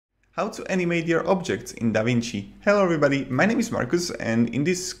How to animate your objects in DaVinci. Hello everybody, my name is Marcus, and in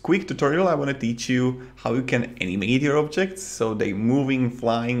this quick tutorial I want to teach you how you can animate your objects so they moving,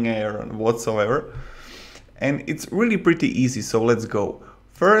 flying, or whatsoever. And it's really pretty easy, so let's go.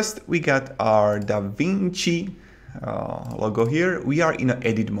 First we got our DaVinci logo here. We are in an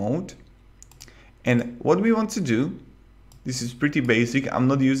edit mode, and what we want to do, this is pretty basic, I'm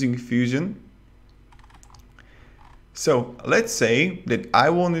not using Fusion. So let's say that I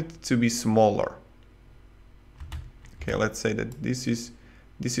want it to be smaller. Okay, let's say that this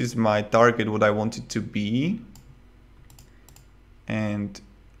is my target, what I want it to be. And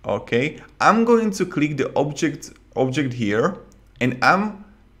okay, I'm going to click the object here, and I'm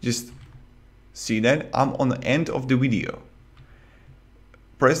just see that I'm on the end of the video.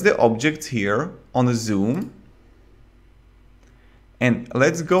 Press the object here on the zoom, and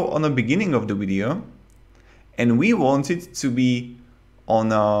let's go on the beginning of the video. And we want it to be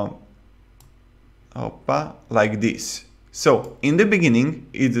on a like this. So in the beginning,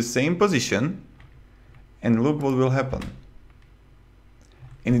 it's the same position, and look what will happen.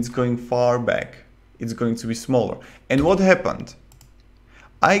 And it's going far back. It's going to be smaller. And what happened?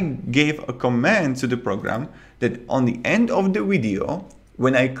 I gave a command to the program that on the end of the video,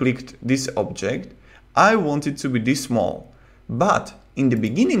 when I clicked this object, I want it to be this small. But in the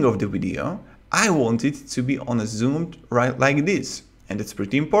beginning of the video, I want it to be on a zoomed right like this, and it's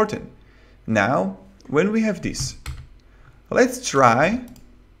pretty important. Now, when we have this, let's try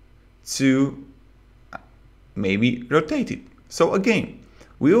to maybe rotate it. So again,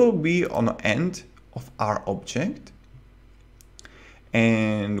 we will be on the end of our object,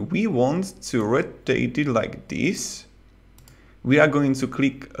 and we want to rotate it like this. We are going to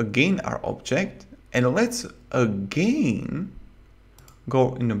click again our object, and let's again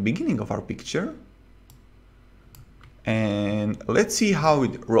go in the beginning of our picture, and let's see how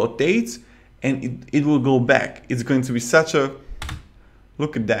it rotates, and it will go back. It's going to be such a,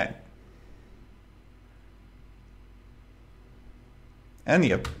 look at that. And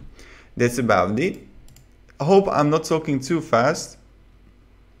yep, that's about it. I hope I'm not talking too fast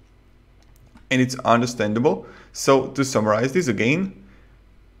and it's understandable. So to summarize this again,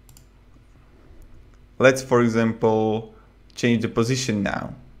 let's for example change the position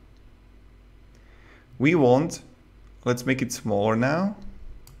now. We want, let's make it smaller now.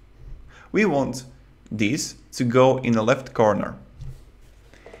 We want this to go in the left corner.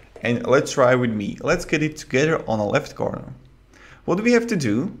 And let's try with me. Let's get it together on the left corner. What we have to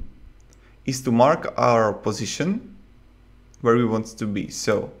do is to mark our position where we want it to be.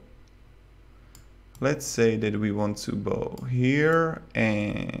 So let's say that we want to go here,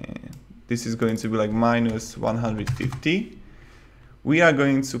 and this is going to be like minus 150. We are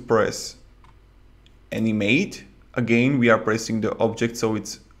going to press animate. Again, we are pressing the object so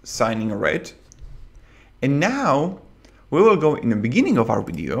it's signing red. And now we will go in the beginning of our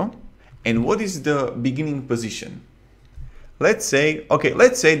video. And what is the beginning position? Let's say, okay,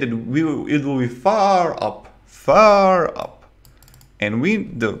 let's say that it will be far up. And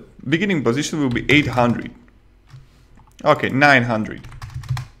the beginning position will be 800. Okay, 900.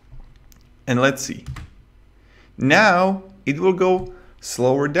 And let's see. Now it will go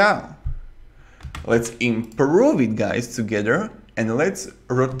slower down. Let's improve it, guys, together, and let's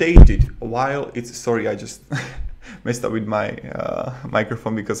rotate it while it's, sorry, I just messed up with my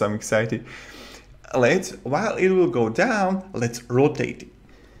microphone because I'm excited. While it will go down, let's rotate it.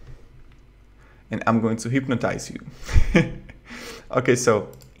 And I'm going to hypnotize you. Okay, so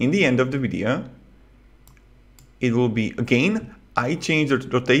in the end of the video, it will be, again, I changed the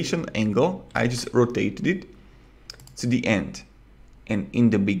rotation angle. I just rotated it to the end. And in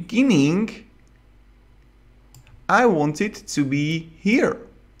the beginning, I want it to be here.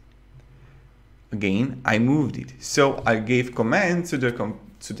 Again, I moved it. So I gave command to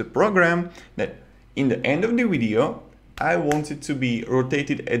the program that in the end of the video, I want it to be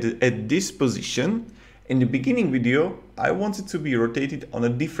rotated at this position. In the beginning video, I want it to be rotated on a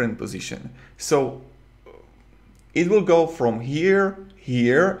different position. So it will go from here,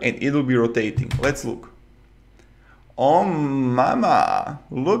 and it will be rotating. Let's look. Oh mama,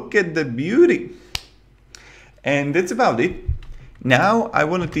 look at the beauty. And that's about it. Now I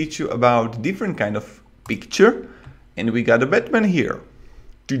want to teach you about different kind of picture, and we got a Batman here.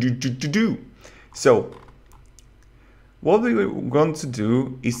 So what we're going to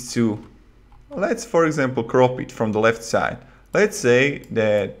do is to, let's for example crop it from the left side. Let's say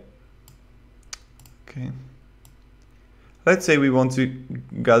that, okay, let's say we want to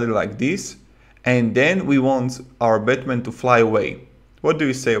gather like this, and then we want our Batman to fly away. What do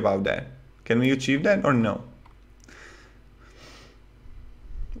you say about that? Can we achieve that or no?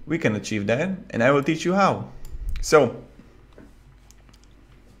 we can achieve that, and I will teach you how. So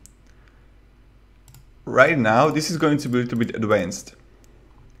right now, this is going to be a little bit advanced.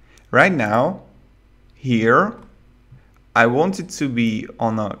 Right now, here, I want it to be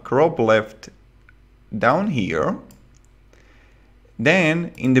on a crop left down here.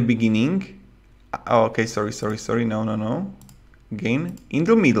 Then in the beginning, okay, sorry, no. Again, in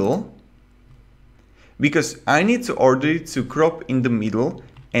the middle, because I need to order it to crop in the middle,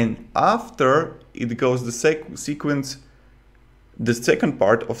 and after it goes the sequence, the second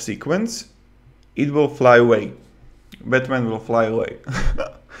part of sequence, it will fly away. Batman will fly away.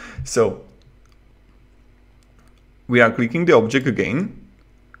 So we are clicking the object again,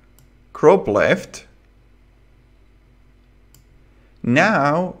 crop left.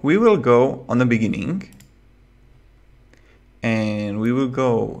 Now we will go on the beginning and we will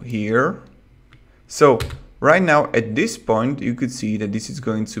go here. So right now at this point you could see that this is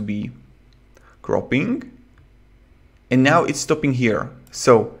going to be cropping, and now it's stopping here.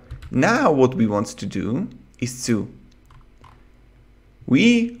 So now what we want to do is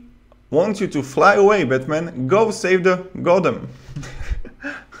we want you to fly away, Batman. Go save the Gotham.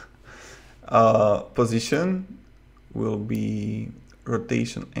 Position will be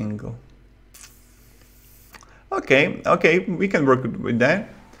rotation angle. Okay, we can work with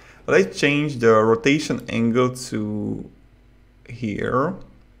that. Let's change the rotation angle to here.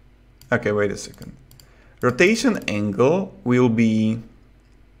 Okay, wait a second. Rotation angle will be,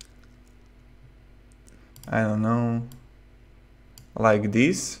 I don't know, like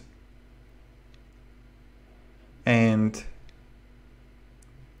this. And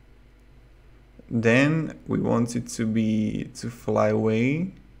then we want it to fly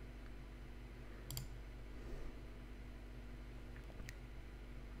away.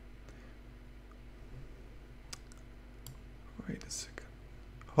 Wait a second.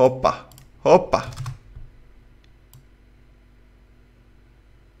 Hoppa, hoppa.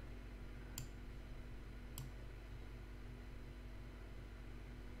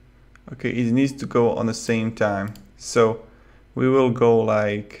 Okay, it needs to go on the same time. So we will go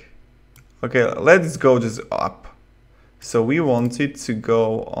like, okay, let's go just up. So we want it to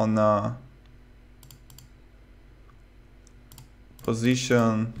go on a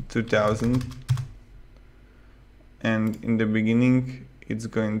position 2000. And in the beginning, it's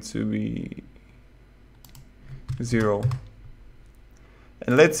going to be 0.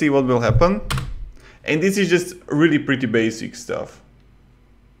 And let's see what will happen. And this is just really pretty basic stuff.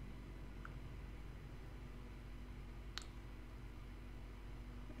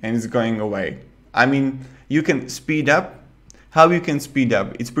 And it's going away. I mean, you can speed up. How you can speed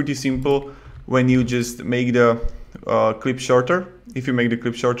up? It's pretty simple. When you just make the clip shorter. If you make the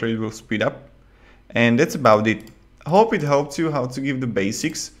clip shorter, it will speed up. And that's about it. I hope it helped you how to give the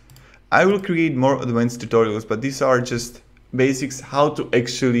basics. I will create more advanced tutorials, but these are just basics how to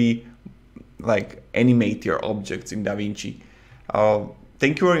actually like animate your objects in DaVinci.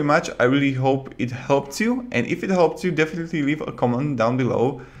 Thank you very much. I really hope it helped you. And if it helped you, definitely leave a comment down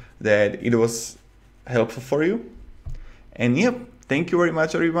below that it was helpful for you. And yep, thank you very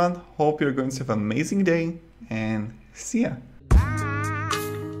much, everyone. Hope you're going to have an amazing day and see ya.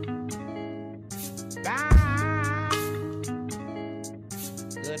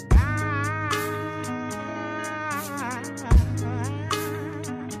 Goodbye.